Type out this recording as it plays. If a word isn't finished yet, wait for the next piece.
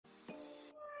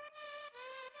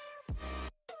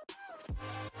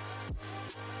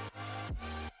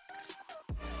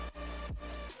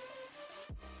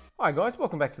Hi guys,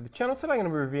 welcome back to the channel. Today I'm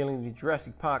going to be revealing the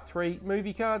Jurassic Park 3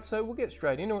 movie card, so we'll get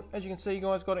straight into it. As you can see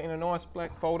guys, got it in a nice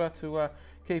black folder to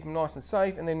keep them nice and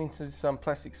safe, and then into some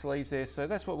plastic sleeves there. So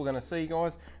that's what we're going to see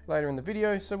guys later in the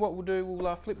video. So what we'll do,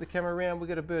 we'll flip the camera around, we'll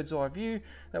get a bird's eye view.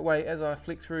 That way as I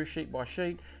flick through sheet by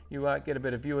sheet, you get a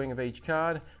better viewing of each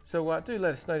card. So do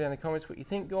let us know down in the comments what you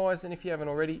think guys, and if you haven't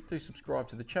already, do subscribe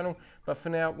to the channel. But for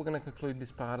now, we're going to conclude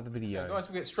this part of the video. Okay, guys,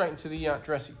 we'll get straight into the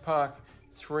Jurassic Park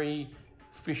 3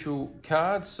 official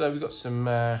cards. So we've got some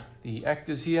the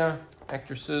actors here,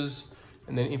 actresses,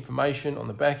 and then information on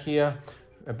the back here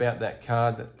about that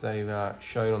card that they've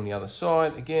showed on the other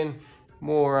side. Again,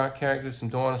 more characters, some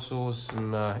dinosaurs,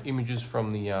 some images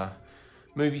from the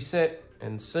movie set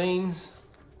and scenes.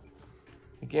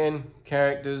 Again,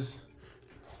 characters,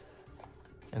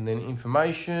 and then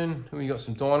information. We got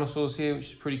some dinosaurs here,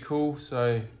 which is pretty cool.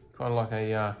 So kind of like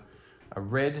a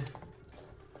red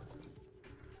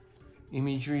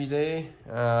imagery there.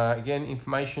 Again,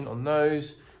 information on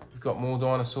those. We've got more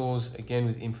dinosaurs, again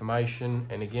with information,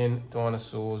 and again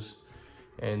dinosaurs,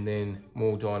 and then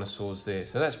more dinosaurs there.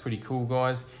 So that's pretty cool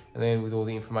guys, and then with all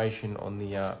the information on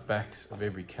the backs of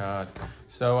every card.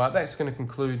 So that's going to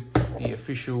conclude the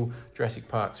official Jurassic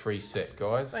Park 3 set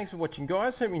guys. Thanks for watching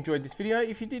guys, hope you enjoyed this video.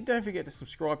 If you did, don't forget to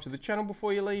subscribe to the channel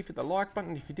before you leave. Hit the like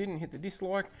button. If you didn't, hit the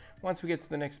dislike. Once we get to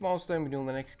the next milestone, we're doing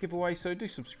the next giveaway, so do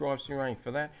subscribe so you're aiming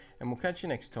for that, and we'll catch you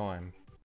next time.